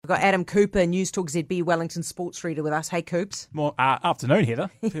got Adam Cooper, News Talk ZB Wellington sports reader with us. Hey, Coops. More afternoon, Heather.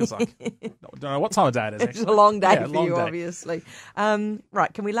 Feels like. Don't know what time of day it is. It's a long day for you, day. obviously.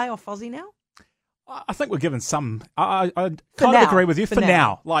 Right, can we lay off Fozzie now? I think we're given some. I kind now. of agree with you For for now.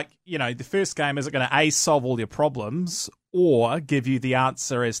 now. Like, the first game, is it going to solve all your problems or give you the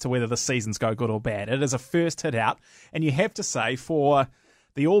answer as to whether the seasons go good or bad? It is a first hit out. And you have to say, for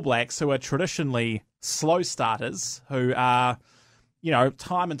the All Blacks, who are traditionally slow starters, who are,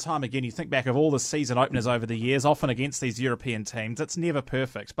 time and time again, you think back of all the season openers over the years, often against these European teams, it's never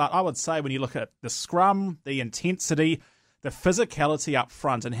perfect. But I would say when you look at the scrum, the intensity, the physicality up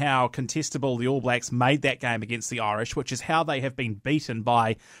front and how contestable the All Blacks made that game against the Irish, which is how they have been beaten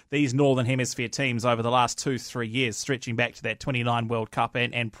by these Northern Hemisphere teams over the last 2-3 years, stretching back to that 29 World Cup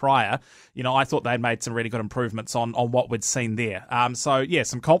and prior. I thought they'd made some really good improvements on what we'd seen there.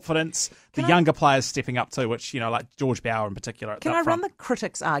 Some confidence. The younger players stepping up too, which, like George Bower in particular. Can I run the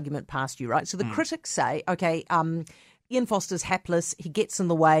critics' argument past you, right? So the critics say, okay, Ian Foster's hapless, he gets in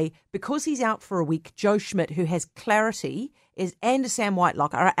the way. Because he's out for a week, Joe Schmidt, who has clarity, and Sam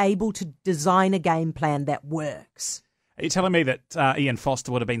Whitelock are able to design a game plan that works. Are you telling me that Ian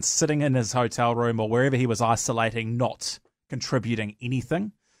Foster would have been sitting in his hotel room or wherever he was isolating, not contributing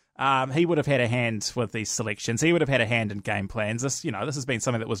anything? He would have had a hand with these selections. He would have had a hand in game plans. This has been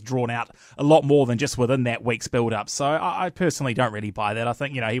something that was drawn out a lot more than just within that week's build-up. So I personally don't really buy that. I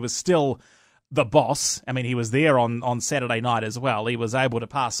think, he was still the boss. I mean, he was there on Saturday night as well. He was able to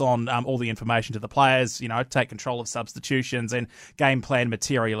pass on all the information to the players, take control of substitutions and game plan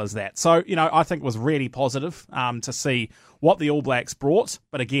material as that. So, I think it was really positive to see what the All Blacks brought.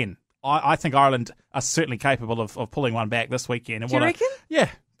 But again, I think Ireland are certainly capable of pulling one back this weekend. And Do you reckon? Yeah,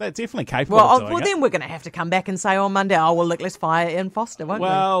 they're definitely capable of doing it. Then we're going to have to come back and say on Monday, look, let's fire Ian Foster, won't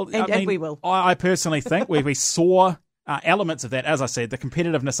we? And we will. I personally think we saw elements of that, as I said, the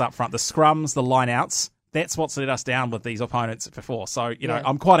competitiveness up front, the scrums, the line-outs, that's what's let us down with these opponents before. So,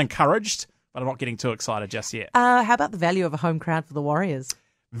 I'm quite encouraged, but I'm not getting too excited just yet. How about the value of a home crowd for the Warriors?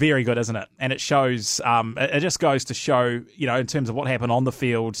 Very good, isn't it? And it shows, it just goes to show, in terms of what happened on the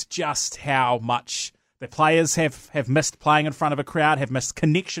field, just how much the players have missed playing in front of a crowd, have missed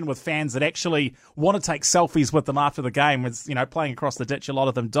connection with fans that actually want to take selfies with them after the game. With, playing across the ditch, a lot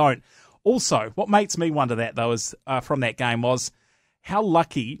of them don't. Also, what makes me wonder that, though, is from that game was how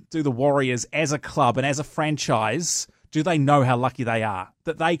lucky do the Warriors as a club and as a franchise, do they know how lucky they are?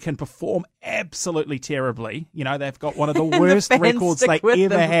 That they can perform absolutely terribly. They've got one of the worst records they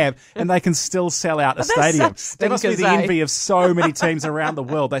ever have, and they can still sell out a stadium. That must be the envy of so many teams around the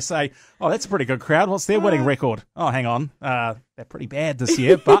world. They say, that's a pretty good crowd. What's their winning record? Oh, hang on. They're pretty bad this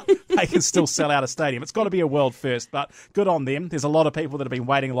year, but they can still sell out a stadium. It's got to be a world first, but good on them. There's a lot of people that have been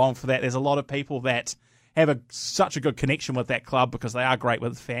waiting long for that. There's a lot of people that have such a good connection with that club because they are great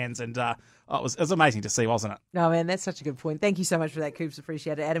with fans, and it was amazing to see, wasn't it? No, man, that's such a good point. Thank you so much for that, Coops.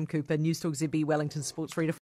 Appreciate it. Adam Cooper, News Talk ZB Wellington sports reader.